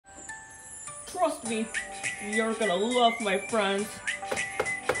Trust me, you're gonna love my friends.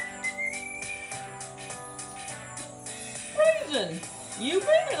 Reason, you've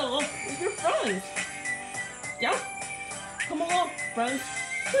been along with your friends. Yeah? Come along, friends.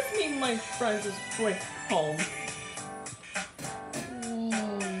 Let's meet my friends' great home.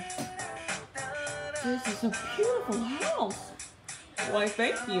 Whoa. This is a beautiful house. Why,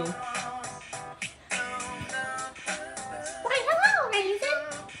 thank you. Why, hello, Raisin.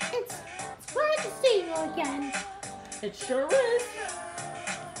 It's good to see you again. It sure is.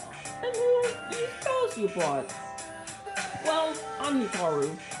 And who are these dolls you brought? Well, I'm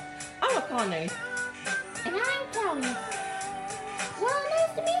Hikaru. I'm Akane. And I'm Kelly. Well,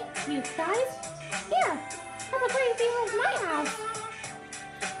 nice to meet you guys. Here, have a great view of my house.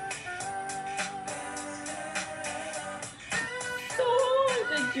 So how long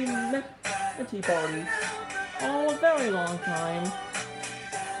did you make the tea party? Oh, a very long time.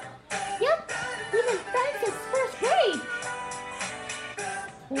 Yep, we've been friends since first grade.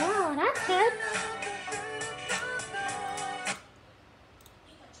 Wow, that's good.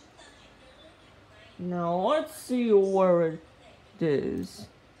 Now let's see where it is.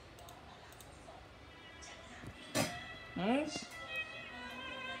 Hmm?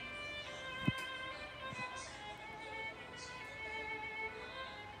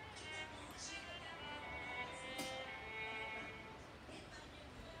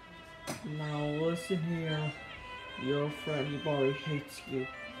 Now listen here. Your friend Hibari hates you.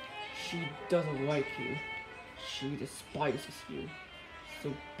 She doesn't like you. She despises you.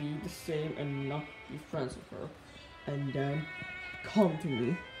 So be the same and not be friends with her. And then come to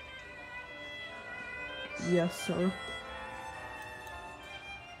me. Yes, sir.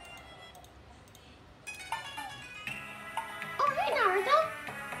 Oh, hey, Naruto.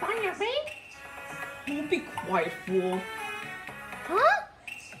 On your feet? Oh, be quiet, fool. Huh?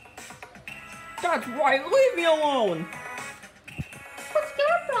 That's right, leave me alone! What's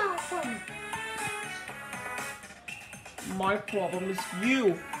your problem? My problem is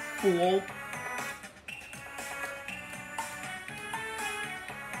you, fool.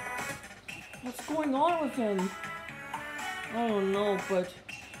 What's going on with him? I don't know, but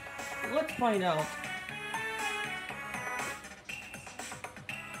let's find out.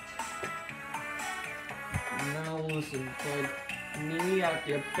 Now listen, bud. Meet me at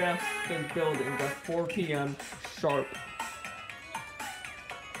the abandoned building at 4 p.m. sharp.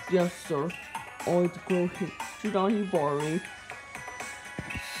 Yes, sir. I'll go shoot on Hibari.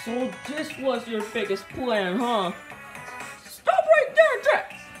 So this was your biggest plan, huh? Stop right there, Dreg!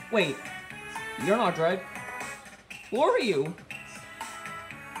 Wait, you're not Dreg. Who are you?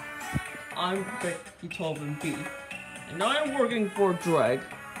 I'm Beethoven B, and I'm working for Dreg.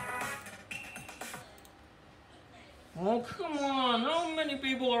 Oh, come on, how many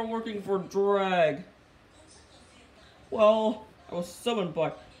people are working for Dreg? Well, I was summoned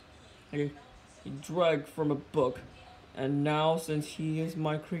by a Dreg from a book, and now since he is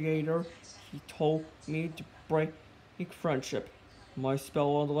my creator, he told me to break friendship. My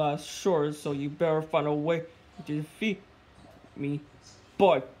spell won't last short, so you better find a way to defeat me.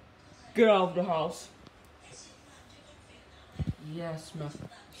 Boy, get out of the house. Yes,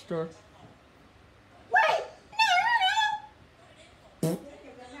 master. Wait, Naruto!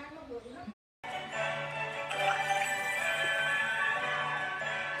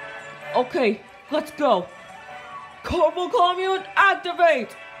 Okay, let's go. Corporal Commune,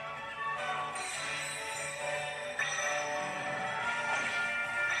 activate!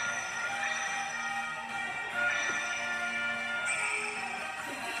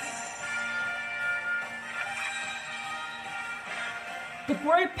 The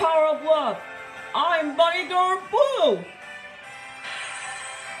great power of love. I'm Bodyguard Blue.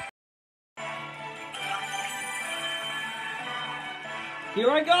 Here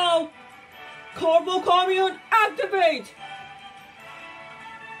I go. Corporal Commune, activate!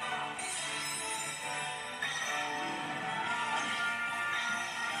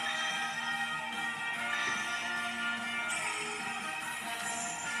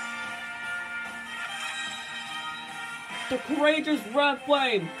 The courageous red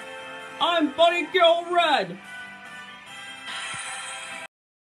flame. I'm Bunny Girl Red.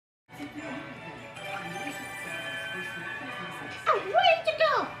 I'm ready to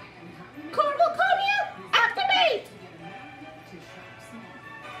go! Corporal Commune, activate!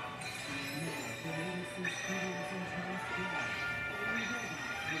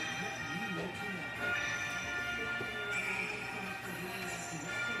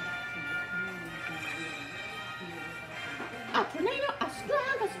 A tornado as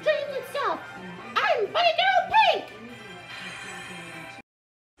strong as streams itself. I'm Bunny Girl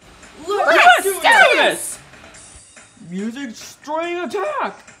this! Music string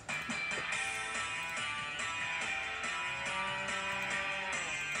attack!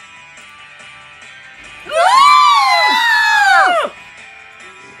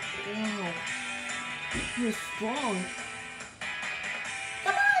 Wow, you're strong.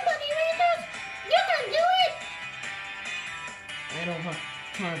 Come on, Bunny Rangers! You can do it! I don't have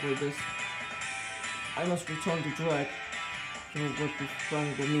time for this. I must return to Drag. He'll work with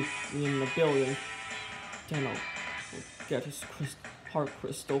friend will meet me in the building. Then I'll get his heart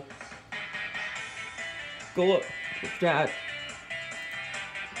crystal. Go look with Dad.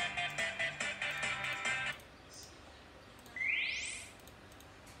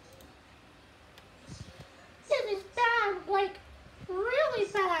 This is bad, like, really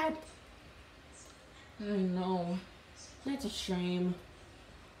bad. I know. It's a shame.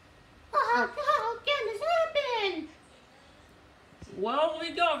 How can this happen? Well,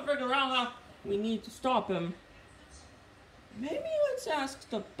 we gotta figure out how we need to stop him. Maybe let's ask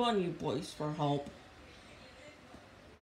the Bunny Boys for help.